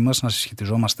γέννησή μας να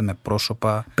συσχετιζόμαστε με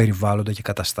πρόσωπα, περιβάλλοντα και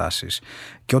καταστάσεις.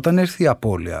 Και όταν έρθει η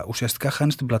απώλεια, ουσιαστικά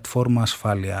χάνεις την πλατφόρμα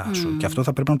ασφάλειά σου. Και αυτό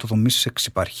θα πρέπει να το δομήσεις εξ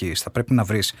υπαρχής. Θα πρέπει να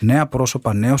βρεις νέα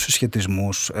πρόσωπα, νέους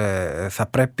συσχετισμούς, θα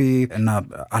πρέπει να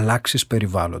αλλάξεις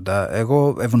περιβάλλοντα.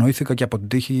 Εγώ ευνοήθηκα και από την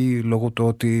τύχη λόγω του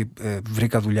ότι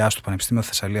βρήκα δουλειά στο Πανεπιστήμιο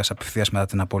Θεσσαλίας απευθείας μετά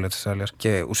την απώλεια της Θάλειας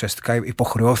και ουσιαστικά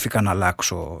υποχρεώθηκα να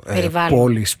αλλάξω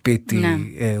πόλη, σπίτι,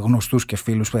 γνωστούς και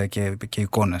φίλους και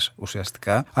εικόνες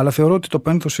ουσιαστικά. Αλλά θεωρώ ότι το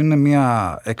πένθος είναι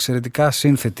μια εξαιρετικά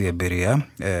σύνθετη εμπειρία,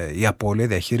 η απώλεια, η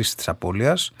διαχείριση της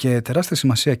απώλειας, και τεράστια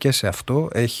σημασία και σε αυτό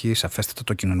έχει σαφέστατα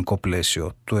το κοινωνικό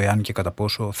πλαίσιο του εάν και κατά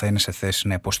πόσο θα είναι σε θέση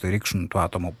να υποστηρίξουν το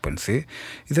άτομο που πενθεί,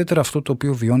 ιδιαίτερα αυτό το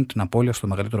οποίο βιώνει την απώλεια στο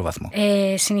μεγαλύτερο βαθμό.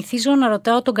 Συνηθίζω να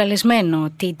ρωτάω τον καλεσμένο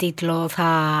τι τίτλο θα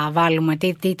βάλουμε,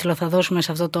 τι τίτλο θα δώσουμε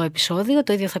σε αυτό το επεισόδιο.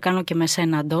 Το ίδιο θα κάνω και με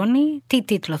σένα, Αντώνη. Τι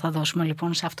τίτλο θα δώσουμε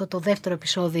λοιπόν σε αυτό το δεύτερο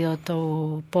επεισόδιο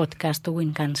του podcast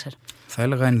του Win Cancer? Θα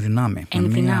έλεγα εν δυνάμει. Με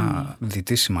μια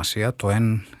διτή σημασία, το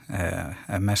εν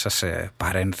μέσα σε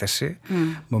παρένθεση.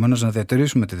 Επομένως, να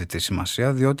διατηρήσουμε τη διτή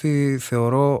σημασία, διότι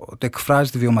θεωρώ ότι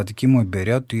εκφράζει τη βιωματική μου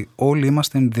εμπειρία ότι όλοι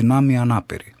είμαστε εν δυνάμει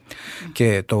ανάπηροι.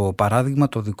 Και το παράδειγμα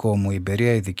το δικό μου, η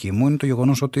εμπειρία η δική μου, είναι το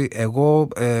γεγονός ότι εγώ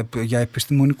για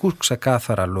επιστημονικούς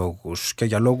ξεκάθαρα λόγους και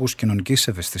για λόγους κοινωνικής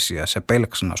ευαισθησίας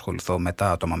επέλεξα να ασχοληθώ με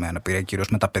τα άτομα με αναπηρία, κυρίως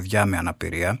με τα παιδιά με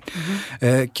αναπηρία,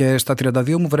 και στα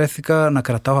 32 μου βρέθηκα να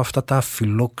κρατάω αυτά τα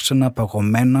φιλόξενα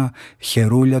παγωμένα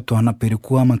χερούλια του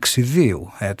αναπηρικού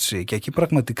αμαξιδίου, έτσι. Και εκεί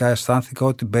πραγματικά αισθάνθηκα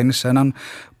ότι μπαίνει σε έναν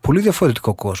πολύ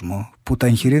διαφορετικό κόσμο, που τα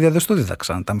εγχειρίδια δεν στο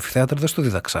δίδαξαν, τα αμφιθέατρα δεν στο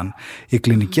δίδαξαν, οι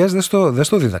κλινικές δεν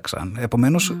στο δίδαξαν.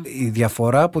 Επομένως, η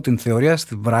διαφορά από την θεωρία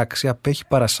στην πράξη απέχει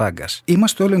παρασάγκας.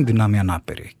 Είμαστε όλοι εν δυνάμει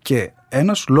ανάπηροι. Και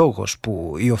ένας λόγος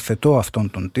που υιοθετώ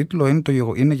αυτόν τον τίτλο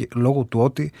είναι λόγω του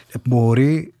ότι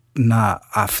μπορεί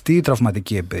αυτή η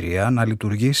τραυματική εμπειρία να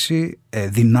λειτουργήσει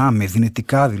δυνάμει,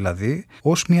 δυνητικά δηλαδή,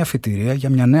 ως μια αφιτηρία για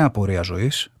μια νέα πορεία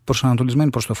ζωής προσανατολισμένη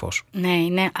προς το φως. Ναι,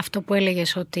 είναι αυτό που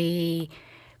έλεγες, ότι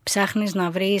ψάχνεις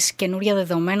να βρεις καινούρια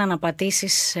δεδομένα, να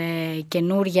πατήσεις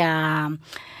καινούρια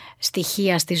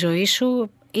στοιχεία στη ζωή σου,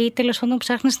 ή τέλος πάντων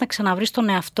ψάχνεις να ξαναβρεις τον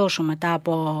εαυτό σου μετά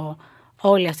από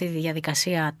όλη αυτή τη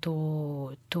διαδικασία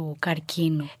του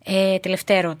καρκίνου.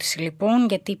 Τελευταία ερώτηση λοιπόν,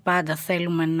 γιατί πάντα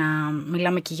θέλουμε να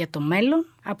μιλάμε και για το μέλλον.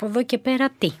 Από εδώ και πέρα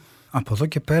τι? Από εδώ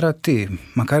και πέρα τι?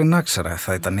 Μακάρι να ξέρα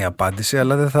θα ήταν η απάντηση,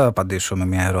 αλλά δεν θα απαντήσω με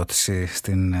μια ερώτηση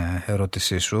στην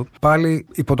ερώτησή σου. Πάλι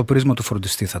υπό το πρίσμα του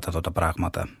φροντιστή θα τα δω τα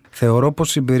πράγματα. Θεωρώ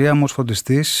πως η εμπειρία μου ως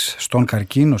φροντιστής, στον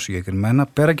καρκίνο συγκεκριμένα,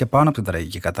 πέρα και πάνω από την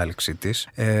τραγική κατάληξή της,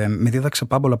 με δίδαξε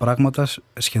πάμπολα πράγματα,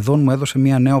 σχεδόν μου έδωσε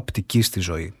μια νέα οπτική στη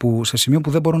ζωή. Που σε σημείο που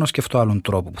δεν μπορώ να σκεφτώ άλλον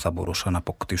τρόπο που θα μπορούσα να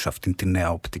αποκτήσω αυτή τη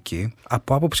νέα οπτική,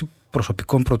 από άποψη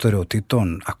προσωπικών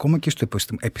προτεραιοτήτων, ακόμα και στο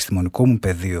επιστημονικό μου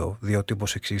πεδίο, διότι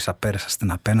όπως εξήγησα πέρασα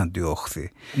στην απέναντι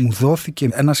όχθη, μου δόθηκε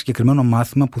ένα συγκεκριμένο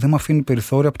μάθημα που δεν με αφήνει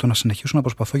περιθώριο από το να συνεχίσω να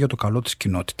προσπαθώ για το καλό της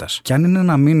κοινότητας. Και αν είναι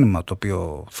ένα μήνυμα το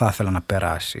οποίο θα ήθελα να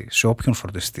περάσει σε όποιον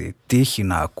φροντιστή τύχει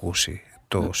να ακούσει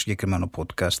το συγκεκριμένο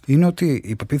podcast, είναι ότι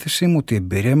η πεποίθησή μου ότι η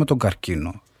εμπειρία με τον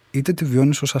καρκίνο, είτε τη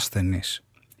βιώνεις ως ασθενής,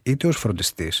 είτε ως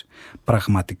φροντιστής,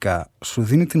 πραγματικά σου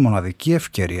δίνει τη μοναδική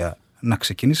ευκαιρία να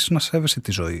ξεκινήσεις να σέβεσαι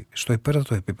τη ζωή στο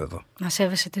υπέρτατο επίπεδο. Να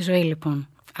σέβεσαι τη ζωή λοιπόν.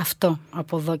 Αυτό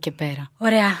από εδώ και πέρα.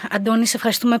 Ωραία. Αντώνη, σε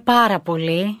ευχαριστούμε πάρα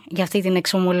πολύ για αυτή την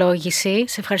εξομολόγηση.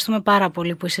 Σε ευχαριστούμε πάρα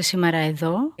πολύ που είσαι σήμερα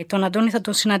εδώ. Τον Αντώνη θα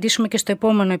τον συναντήσουμε και στο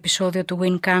επόμενο επεισόδιο του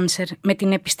Win Cancer με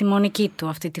την επιστημονική του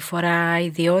αυτή τη φορά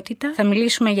ιδιότητα. Θα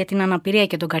μιλήσουμε για την αναπηρία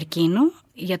και τον καρκίνο.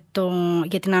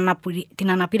 για την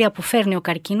αναπηρία που φέρνει ο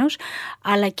καρκίνος,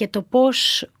 αλλά και το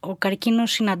πώς ο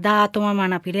καρκίνος συναντά άτομα με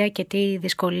αναπηρία και τι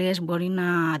δυσκολίες μπορεί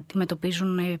να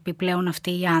αντιμετωπίζουν επιπλέον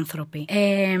αυτοί οι άνθρωποι.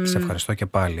 Σε ευχαριστώ και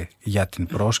πάλι για την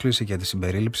πρόσκληση, για τη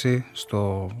συμπερίληψη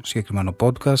στο συγκεκριμένο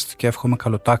podcast και εύχομαι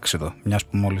καλό τάξιδο, μιας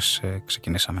που μόλις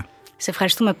ξεκινήσαμε. Σε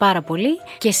ευχαριστούμε πάρα πολύ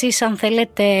και εσείς αν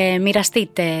θέλετε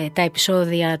μοιραστείτε τα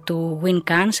επεισόδια του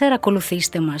Win Cancer,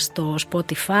 ακολουθήστε μας στο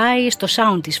Spotify, στο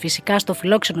Soundis φυσικά, στο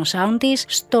φιλόξενο Soundis,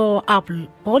 στο Apple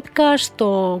Podcast,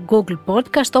 στο Google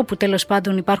Podcast, όπου τέλος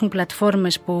πάντων υπάρχουν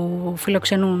πλατφόρμες που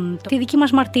φιλοξενούν τη δική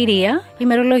μας μαρτυρία.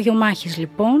 Ημερολόγιο μάχης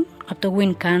λοιπόν από το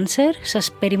Win Cancer.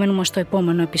 Σας περιμένουμε στο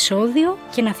επόμενο επεισόδιο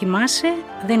και να θυμάσαι,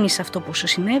 δεν είσαι αυτό που σου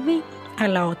συνέβη,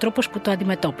 αλλά ο τρόπος που το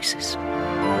αντιμετώπισες.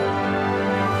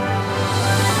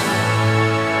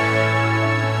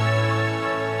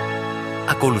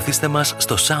 Ακολουθήστε μας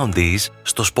στο Soundees,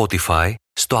 στο Spotify,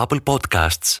 στο Apple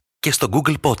Podcasts και στο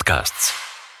Google Podcasts.